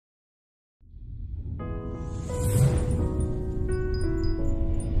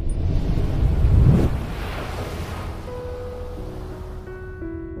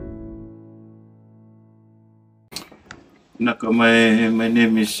Naka, my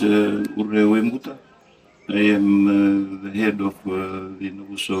name is Uraia Waibuta. I am the head of the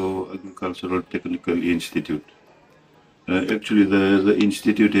Navuso Agricultural Technical Institute. Actually, the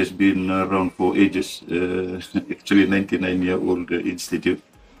institute has been around for ages, actually 99-year-old institute.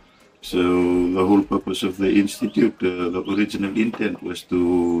 So the whole purpose of the institute, the original intent was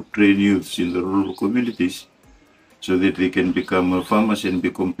to train youths in the rural communities so that they can become farmers and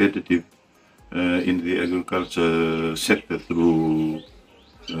be competitive in the agriculture sector through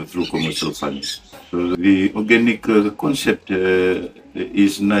commercial farming. So the organic concept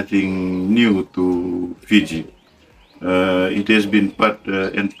is nothing new to Fiji. It has been part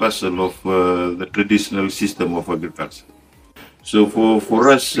and parcel of the traditional system of agriculture. So for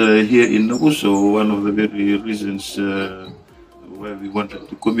us here in Navuso, one of the very reasons why we wanted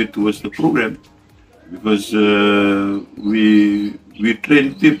to commit towards the program, because we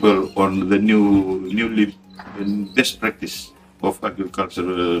train people on the newly best practice of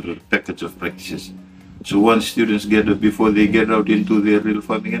agricultural package of practices. So once students before they get out into their real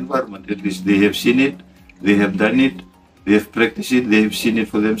farming environment, at least they have seen it, they have done it, they have practiced it, they have seen it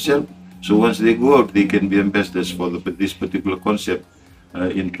for themselves. So once they go out, they can be ambassadors for this particular concept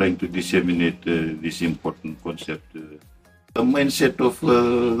in trying to disseminate this important concept. The mindset of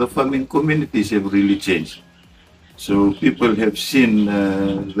the farming communities have really changed. So people have seen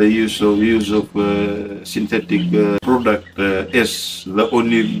the use of synthetic product as the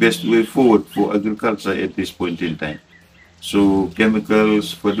only best way forward for agriculture at this point in time. So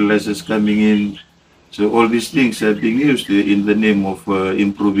chemicals, fertilizers coming in, so all these things are being used in the name of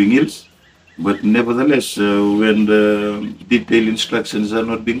improving yields. But nevertheless, when the detailed instructions are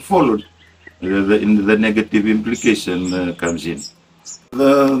not being followed, the negative implication comes in.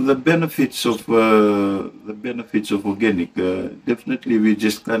 The benefits of organic, definitely we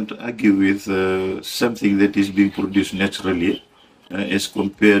just can't argue with something that is being produced naturally as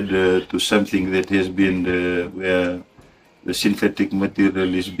compared to something that has been where the synthetic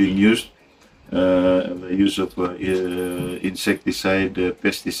material is being used, the use of insecticide,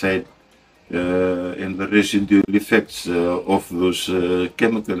 pesticide, and the residual effects of those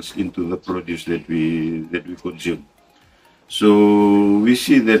chemicals into the produce that we consume. So we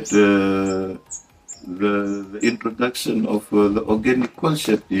see that the introduction of the organic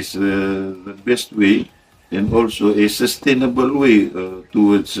concept is the best way and also a sustainable way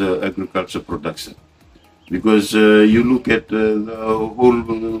towards agriculture production. Because you look at the whole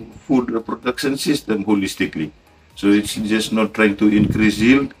food production system holistically. So it's just not trying to increase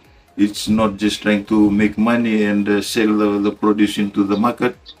yield. It's not just trying to make money and sell the produce into the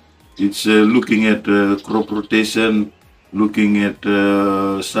market. It's looking at crop rotation, looking at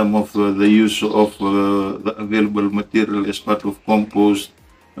some of the use of the available material as part of compost,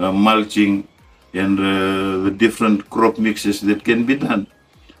 mulching, and the different crop mixes that can be done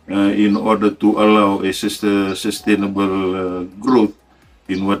in order to allow a sustainable growth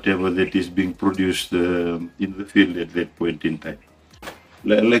in whatever that is being produced in the field at that point in time.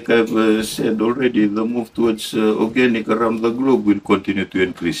 Like I've said already, the move towards organic around the globe will continue to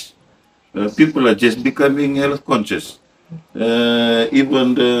increase. People are just becoming health conscious.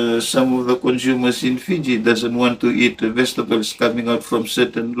 Even some of the consumers in Fiji doesn't want to eat vegetables coming out from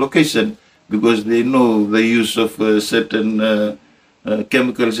certain location because they know the use of certain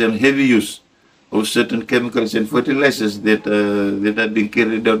chemicals and heavy use of certain chemicals and fertilizers that are being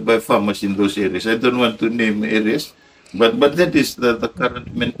carried out by farmers in those areas. I don't want to name areas, but that is the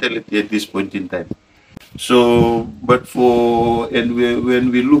current mentality at this point in time. So, when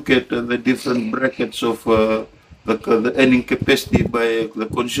we look at the different brackets of the earning capacity by the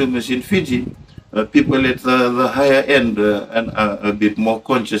consumers in Fiji, people at the higher end and are a bit more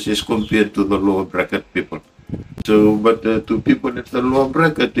conscious as compared to the lower bracket people. So, but to people at the lower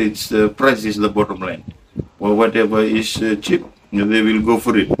bracket, it's price is the bottom line. Or whatever is cheap, they will go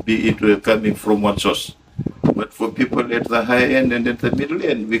for it, be it coming from one source. But for people at the high end and at the middle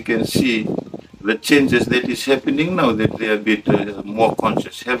end, we can see the changes that is happening now, that they are a bit more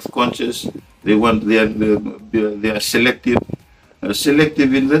conscious, health conscious. They are selective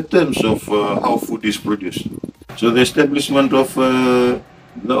in the terms of how food is produced. So the establishment of the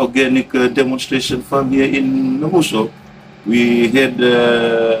organic demonstration farm here in Navuso, we had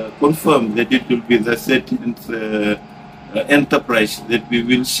confirmed that it will be the 13th enterprise that we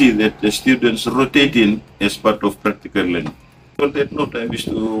will see that the students rotate in as part of practical learning. On that note, I wish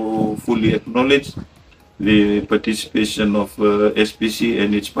to fully acknowledge the participation of SPC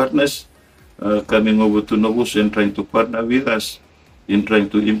and its partners coming over to Navuso and trying to partner with us in trying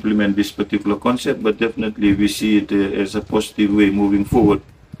to implement this particular concept, but definitely we see it as a positive way moving forward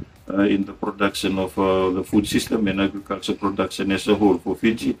in the production of the food system and agriculture production as a whole for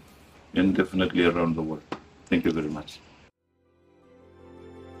Fiji and definitely around the world. Thank you very much.